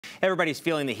Everybody's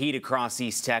feeling the heat across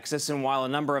East Texas, and while a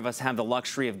number of us have the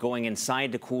luxury of going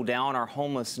inside to cool down, our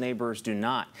homeless neighbors do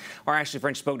not. Our Ashley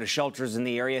French spoke to shelters in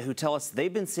the area who tell us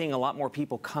they've been seeing a lot more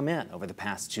people come in over the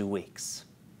past 2 weeks.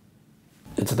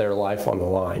 It's their life on the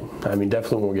line. I mean,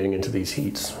 definitely when we're getting into this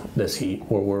heat,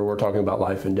 where we're talking about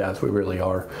life and death, we really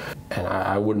are. And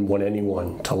I wouldn't want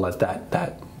anyone to let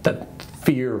that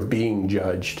fear of being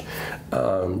judged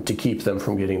to keep them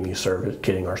from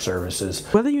getting our services.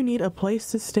 Whether you need a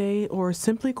place to stay or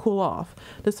simply cool off,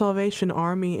 the Salvation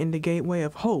Army and the Gateway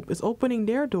of Hope is opening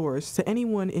their doors to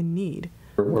anyone in need.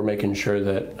 We're making sure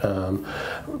that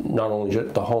not only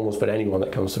the homeless, but anyone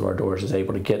that comes through our doors is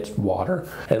able to get water,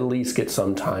 at least get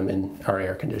some time in our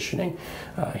air conditioning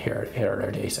here at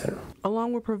our day center.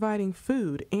 Along with providing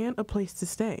food and a place to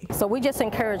stay. So we just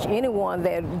encourage anyone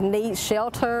that needs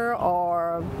shelter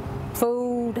or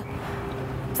food,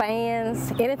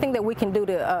 fans, anything that we can do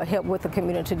to help with the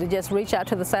community, to just reach out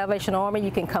to the Salvation Army.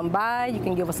 You can come by, you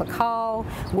can give us a call.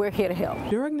 We're here to help.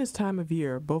 During this time of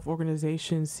year, both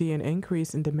organizations see an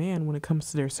increase in demand when it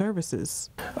comes to their services.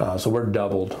 So we're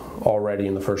doubled already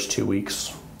in the first 2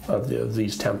 weeks of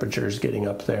these temperatures getting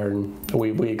up there, and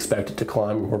we expect it to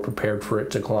climb. We're prepared for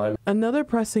it to climb. Another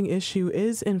pressing issue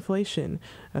is inflation.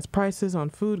 As prices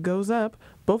on food goes up,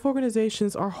 both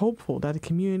organizations are hopeful that the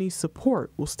community's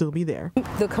support will still be there.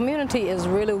 The community is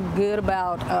really good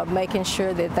about making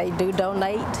sure that they do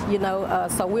donate,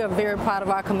 so we are very proud of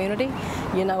our community.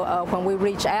 When we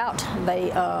reach out,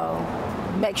 they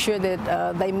make sure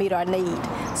that they meet our need.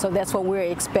 So that's what we're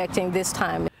expecting this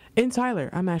time. In Tyler,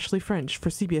 I'm Ashley French for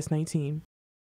CBS 19.